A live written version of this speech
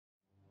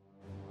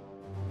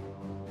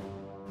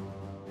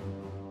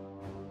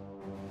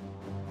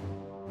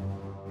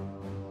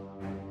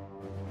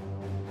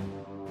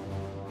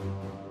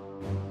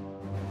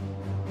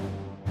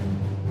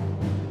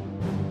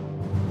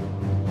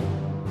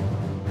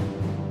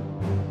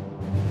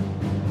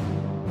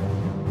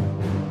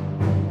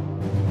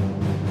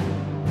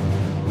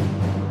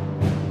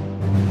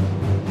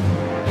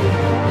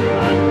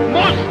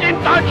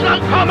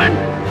Deutschland kommen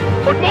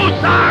und muss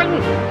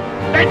sagen,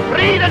 den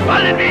Frieden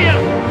wollen wir,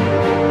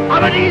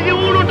 aber diese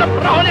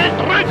ununterbrochene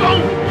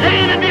Entrückung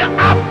lehnen wir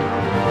ab.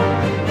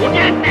 Und die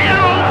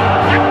Entbehrung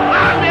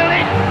ertragen wir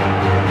nicht.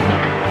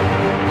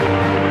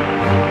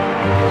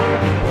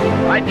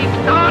 Bei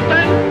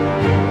Diktaten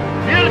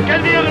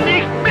wirken wir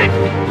nicht mit.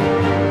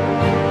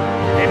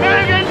 Wir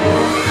mögen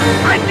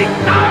ein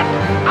Diktat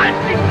als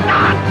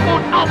Diktat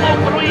gut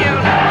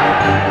aufoktroyieren.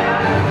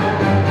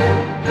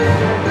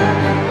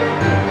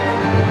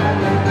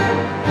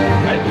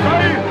 Es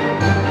soll,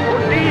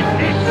 und dies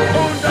ist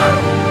unser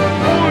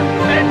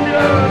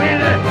unbändiger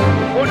Wille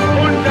und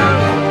unser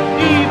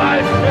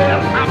niemals mehr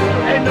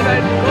abzuändernder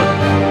Entschluss.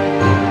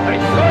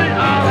 Es soll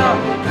aber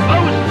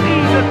aus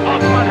diesen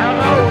Opfern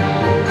heraus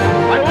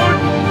bei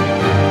uns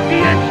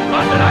die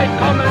Entschlossenheit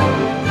kommen,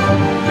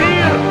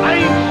 wir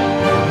eins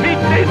mit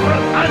den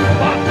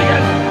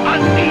Verantwortlichen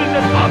an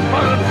diesen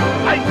Opfern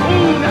ein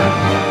Bruder.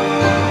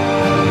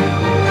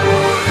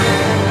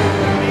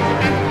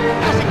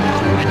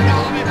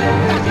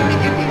 Dass ich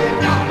mich in diesen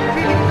Jahren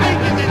für dich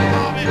eingesetzt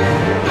habe,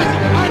 dass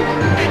ich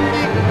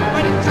anständig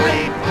meine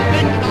Zeit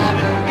verwendet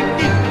habe im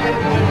Dienst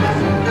meines Volkes.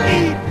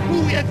 Gib du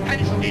jetzt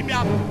eine Stimme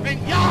ab. Wenn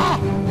ja,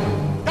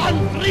 dann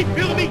tritt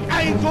für mich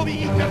ein, so wie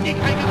ich für dich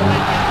eingetreten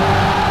bin.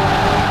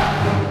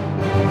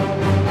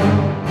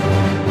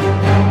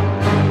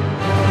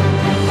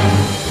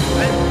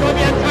 Wenn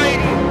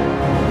Sowjetzeiten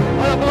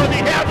vor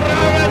sich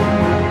hertragen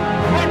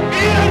und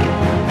wir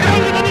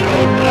werden in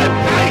unserem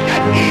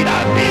Zeichen wieder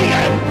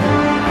siegen.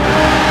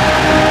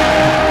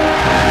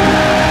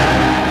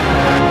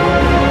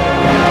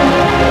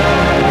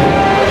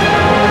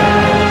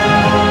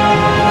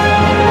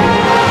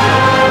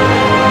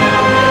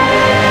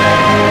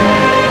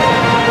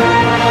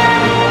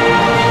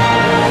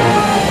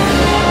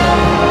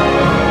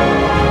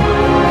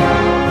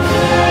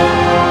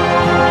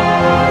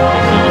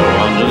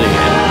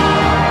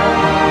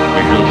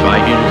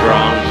 Fight in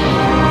France,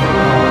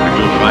 we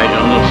shall fight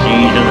on the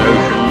seas and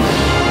oceans,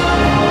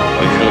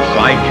 we shall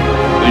fight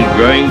with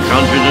growing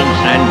confidence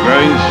and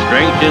growing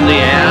strength in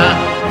the air,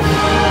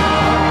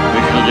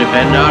 we shall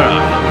defend our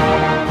island,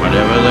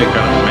 whatever the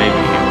cost may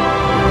be.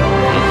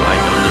 We shall fight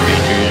on the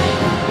beaches,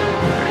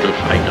 we shall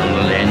fight on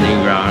the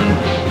landing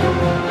grounds,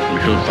 we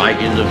shall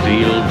fight in the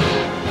fields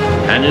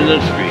and in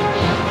the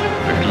streets,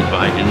 we shall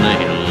fight in the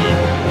hills,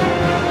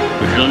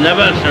 we shall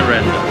never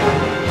surrender.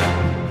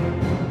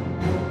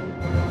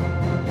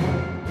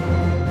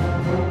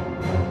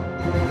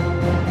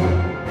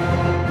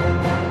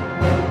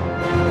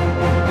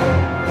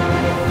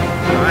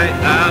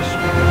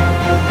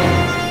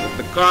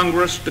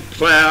 Congress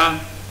declare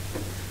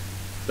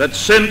that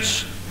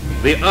since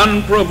the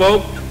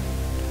unprovoked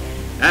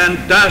and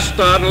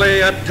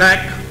dastardly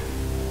attack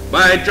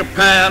by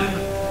Japan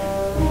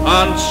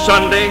on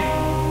Sunday,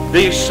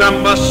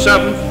 December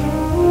 7th,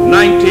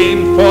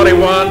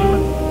 1941,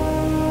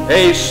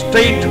 a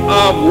state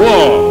of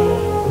war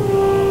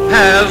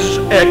has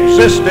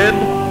existed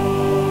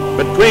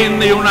between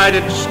the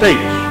United States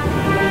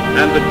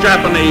and the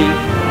Japanese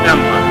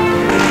Empire.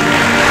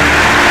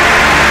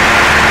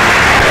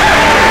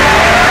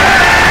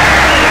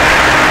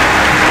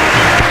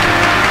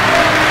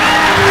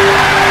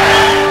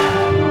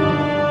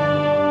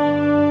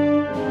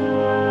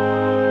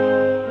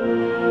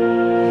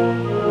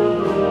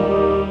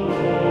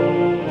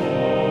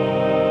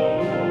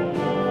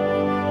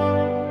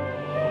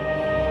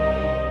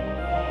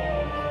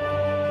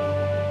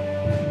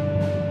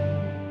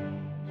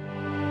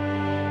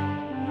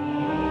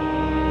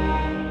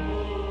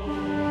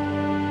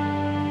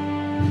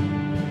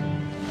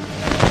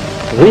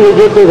 Вы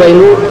ведете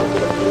войну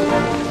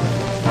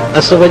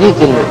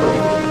освободительную,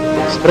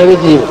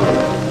 справедливую.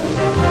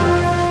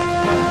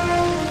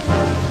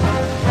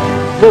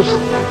 Пусть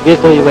в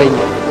этой войне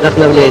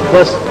вдохновляет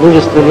вас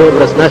мужественный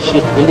образ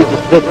наших великих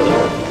предков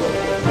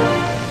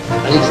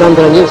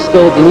Александра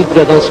Невского,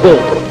 Дмитрия Донского,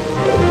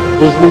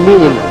 Кузьмы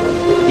Минина,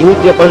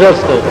 Дмитрия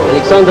Пожарского,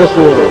 Александра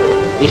Суворова,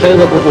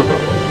 Михаила Будунова.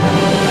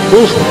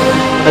 Пусть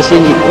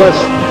осенит вас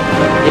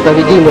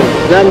непобедимое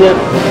знамя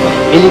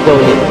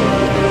великого лета.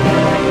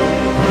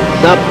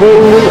 За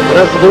полный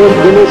разгром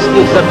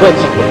немецких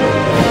захватчиков,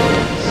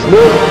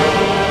 смерть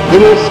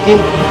немецким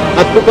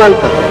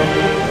оккупантам.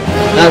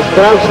 Да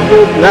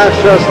здравствует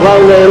наша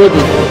славная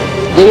Родина,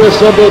 ее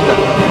свобода,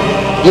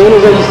 ее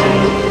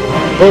независимость.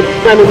 Вот с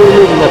нами мы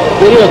нужно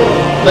вперед,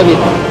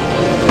 победа!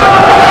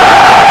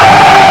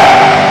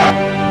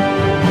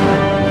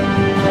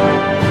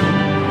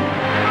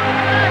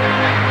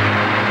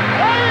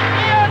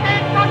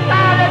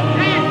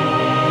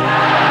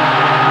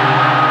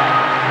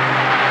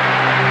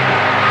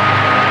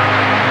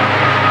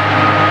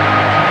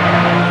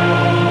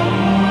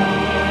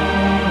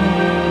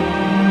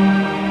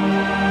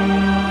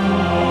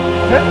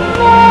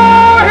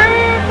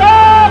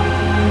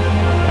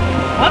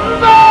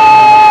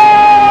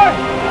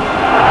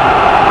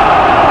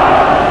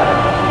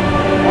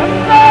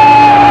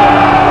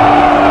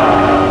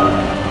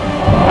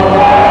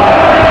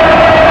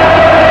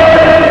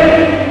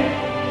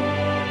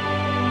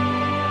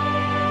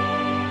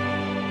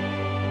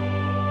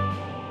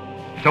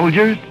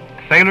 soldiers,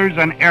 sailors,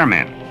 and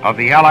airmen of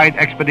the Allied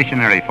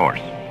Expeditionary Force.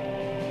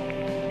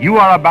 You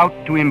are about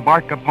to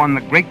embark upon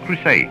the great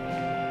crusade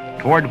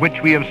toward which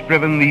we have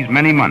striven these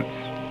many months.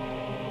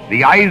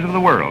 The eyes of the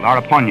world are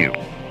upon you.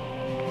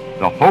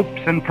 The hopes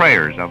and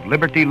prayers of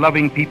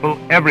liberty-loving people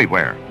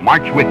everywhere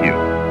march with you.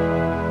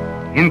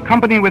 In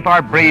company with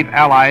our brave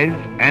allies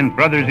and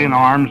brothers in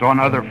arms on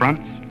other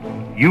fronts,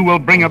 you will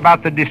bring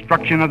about the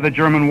destruction of the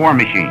German war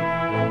machine,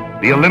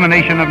 the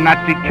elimination of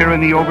Nazi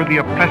tyranny over the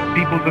oppressed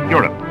peoples of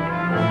Europe,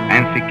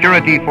 and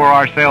security for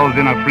ourselves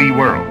in a free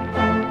world.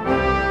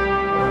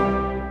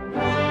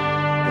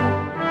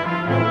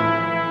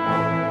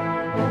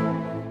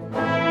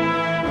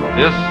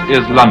 This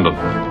is London.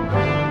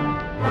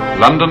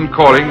 London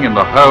calling in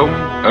the home,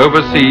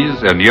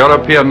 overseas and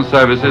European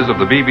services of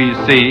the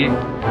BBC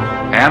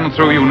and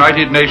through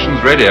United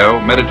Nations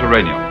Radio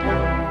Mediterranean.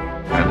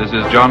 And this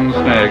is John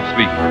Snagg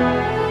speaking.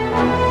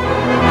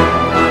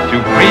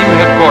 Supreme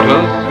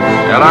Headquarters,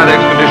 Allied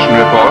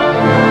Expeditionary Force,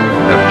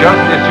 have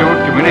just issued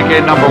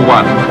communique number 1,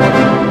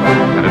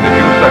 and in a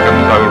few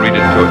seconds I will read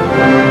it to you.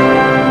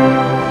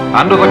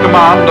 Under the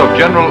command of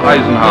General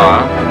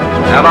Eisenhower,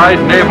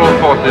 Allied naval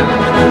forces,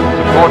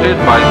 supported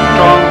by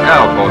strong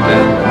air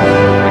forces,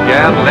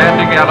 began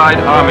landing Allied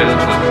armies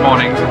this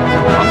morning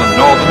on the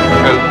northern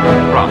coast of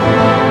France.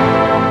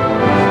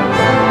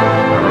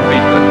 I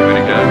repeat that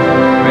communique.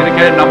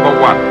 Communique number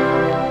 1.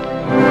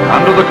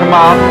 Under the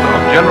command of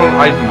General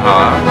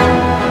Eisenhower,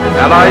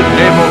 Allied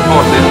naval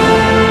forces,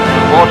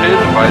 supported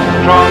by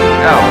strong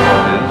air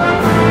forces,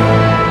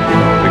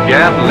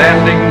 began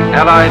landing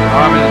Allied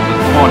armies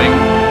this morning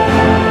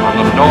on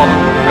the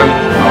northern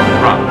coast of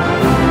France.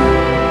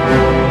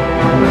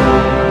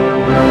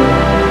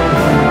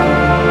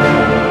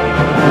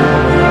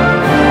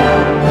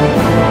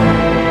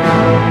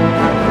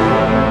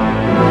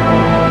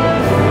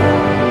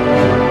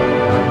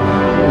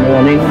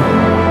 Morning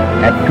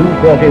at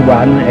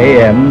 2:41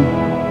 a.m.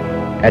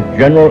 at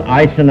General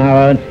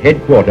Eisenhower's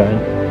headquarters,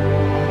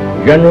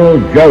 General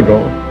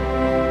Jodl,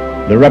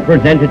 the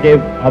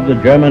representative of the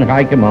German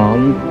High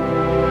Command,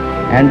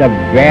 and of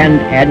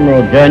Grand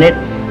Admiral Dönitz,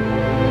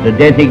 the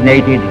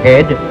designated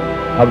head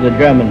of the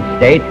German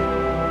state,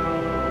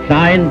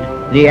 signed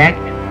the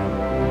act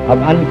of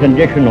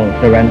unconditional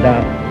surrender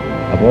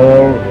of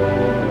all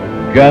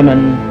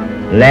German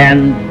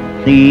land,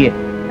 sea,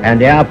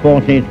 and air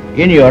forces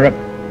in Europe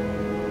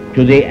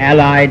to the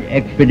Allied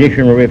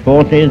Expeditionary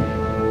Forces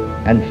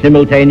and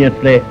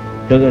simultaneously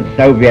to the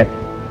Soviet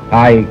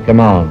High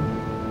Command.